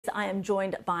I am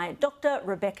joined by Dr.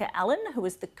 Rebecca Allen, who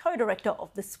is the co-director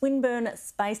of the Swinburne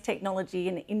Space Technology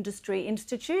and Industry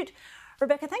Institute.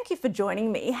 Rebecca, thank you for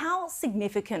joining me. How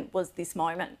significant was this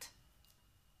moment?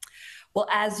 Well,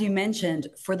 as you mentioned,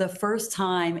 for the first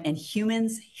time in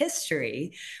humans'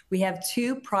 history, we have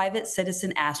two private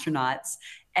citizen astronauts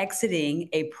exiting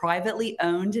a privately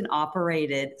owned and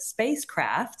operated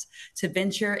spacecraft to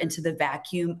venture into the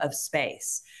vacuum of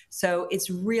space. So it's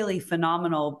really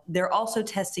phenomenal. They're also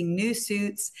testing new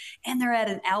suits, and they're at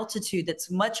an altitude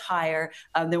that's much higher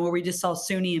than where we just saw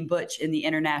Suni and Butch in the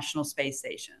International Space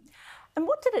Station. And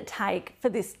what did it take for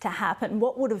this to happen?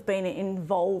 What would have been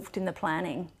involved in the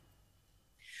planning?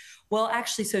 Well,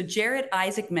 actually, so Jared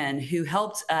Isaacman, who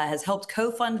has helped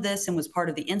co-fund this and was part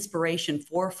of the inspiration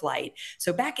for flight.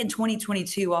 So back in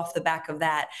 2022, off the back of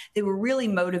that, they were really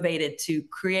motivated to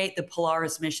create the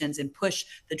Polaris missions and push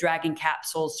the Dragon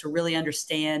capsules to really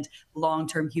understand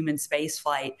long-term human space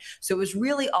flight. So it was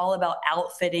really all about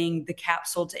outfitting the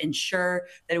capsule to ensure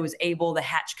that it was able, the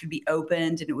hatch could be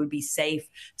opened and it would be safe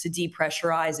to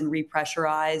depressurize and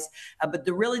repressurize. But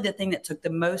the thing that took the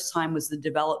most time was the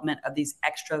development of these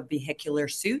extravehicular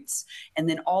suits and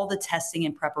then all the testing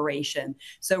and preparation.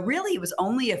 So really it was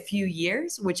only a few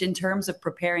years, which in terms of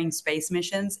preparing space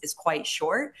missions is quite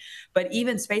short. But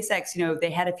even SpaceX, they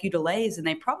had a few delays and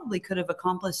they probably could have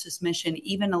accomplished this mission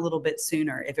even a little bit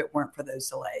sooner if it weren't for those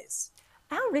delays.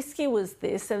 How risky was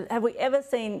this? Have we ever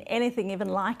seen anything even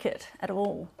like it at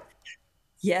all?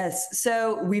 Yes.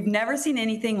 So we've never seen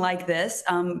anything like this,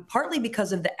 partly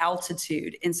because of the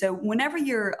altitude. And so whenever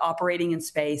you're operating in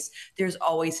space, there's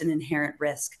always an inherent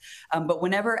risk. But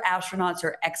whenever astronauts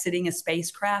are exiting a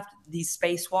spacecraft, these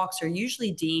spacewalks are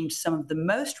usually deemed some of the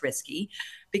most risky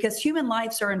because human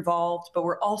lives are involved, but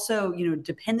we're also,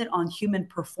 dependent on human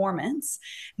performance.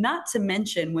 Not to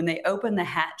mention when they opened the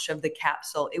hatch of the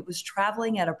capsule, it was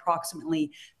traveling at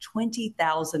approximately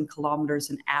 20,000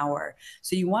 kilometers an hour.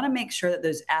 So you want to make sure that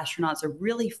those astronauts are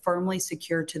really firmly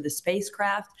secured to the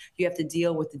spacecraft. You have to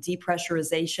deal with the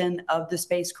depressurization of the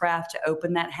spacecraft to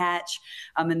open that hatch.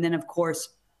 And then, of course,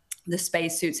 the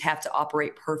spacesuits have to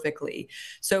operate perfectly.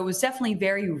 So it was definitely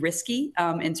very risky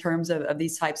in terms of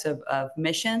these types of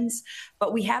missions.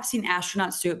 But we have seen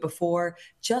astronauts do it before,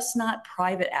 just not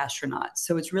private astronauts.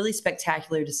 So it's really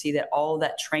spectacular to see that all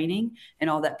that training and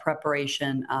all that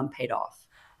preparation paid off.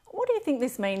 What do you think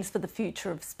this means for the future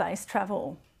of space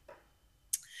travel?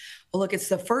 Well, look, it's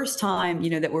the first time,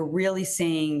 that we're really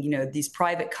seeing, these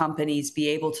private companies be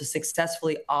able to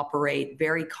successfully operate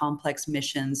very complex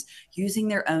missions using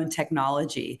their own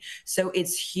technology. So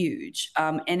it's huge.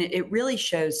 And it really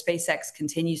shows SpaceX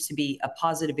continues to be a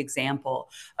positive example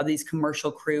of these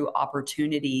commercial crew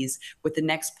opportunities with the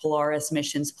next Polaris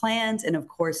missions planned and, of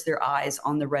course, their eyes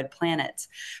on the red planet.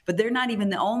 But they're not even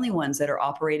the only ones that are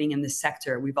operating in this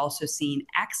sector. We've also seen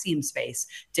Axiom Space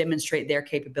demonstrate their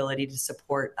capability to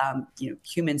support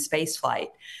human spaceflight.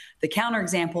 The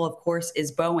counterexample, of course,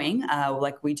 is Boeing,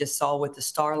 like we just saw with the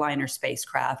Starliner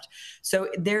spacecraft. So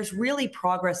there's really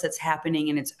progress that's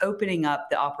happening and it's opening up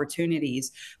the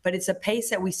opportunities, but it's a pace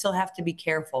that we still have to be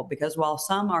careful because while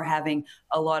some are having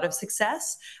a lot of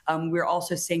success, we're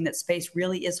also seeing that space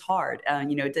really is hard.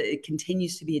 It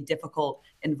continues to be a difficult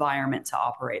environment to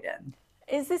operate in.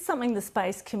 Is this something the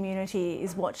space community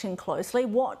is watching closely?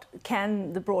 What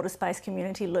can the broader space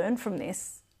community learn from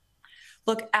this?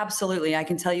 Look, absolutely. I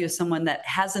can tell you as someone that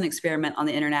has an experiment on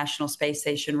the International Space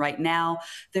Station right now,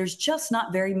 there's just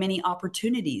not very many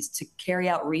opportunities to carry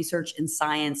out research in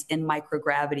science in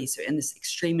microgravity. So in this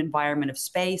extreme environment of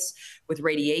space with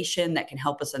radiation that can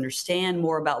help us understand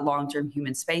more about long-term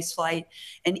human spaceflight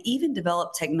and even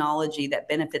develop technology that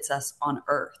benefits us on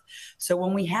Earth. So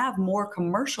when we have more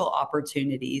commercial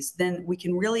opportunities, then we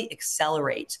can really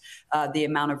accelerate the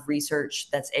amount of research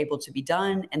that's able to be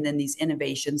done and then these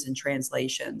innovations and translations.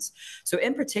 So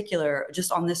in particular,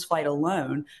 just on this flight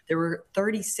alone, there were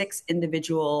 36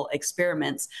 individual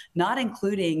experiments, not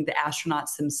including the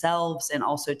astronauts themselves and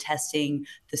also testing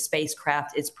the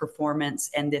spacecraft, its performance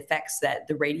and the effects that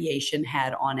the radiation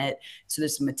had on it. So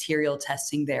there's some material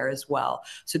testing there as well.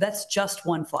 So that's just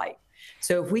one flight.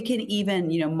 So if we can even,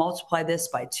 multiply this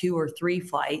by 2 or 3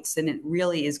 flights, then it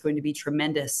really is going to be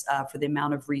tremendous for the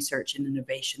amount of research and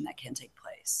innovation that can take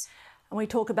place. And we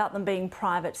talk about them being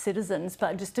private citizens,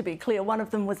 but just to be clear, one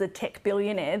of them was a tech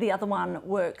billionaire, the other one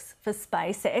works for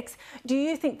SpaceX. Do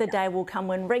you think the day will come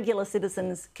when regular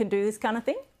citizens can do this kind of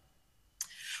thing?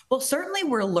 Well, certainly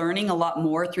we're learning a lot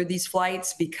more through these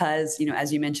flights because,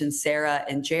 as you mentioned, Sarah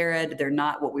and Jared, they're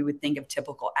not what we would think of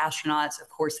typical astronauts. Of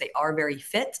course, they are very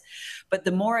fit. But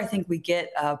the more I think we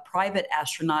get private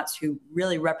astronauts who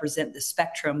really represent the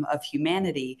spectrum of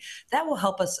humanity, that will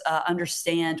help us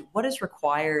understand what is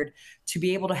required to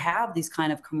be able to have these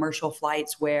kind of commercial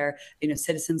flights where,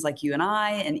 citizens like you and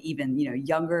I, and even,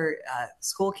 younger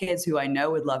school kids who I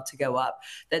know would love to go up,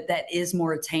 that is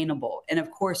more attainable. And of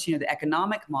course, the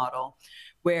economic model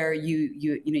where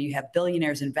you have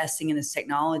billionaires investing in this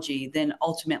technology, then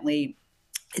ultimately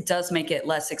it does make it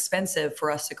less expensive for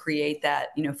us to create that,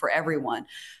 for everyone.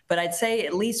 But I'd say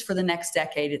at least for the next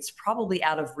decade, it's probably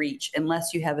out of reach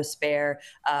unless you have a spare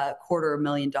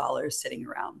 $250,000 sitting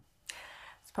around.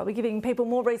 It's probably giving people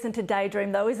more reason to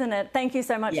daydream though, isn't it? Thank you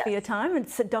so much Yes. for your time.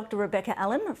 It's Dr. Rebecca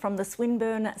Allen from the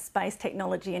Swinburne Space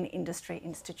Technology and Industry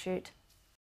Institute.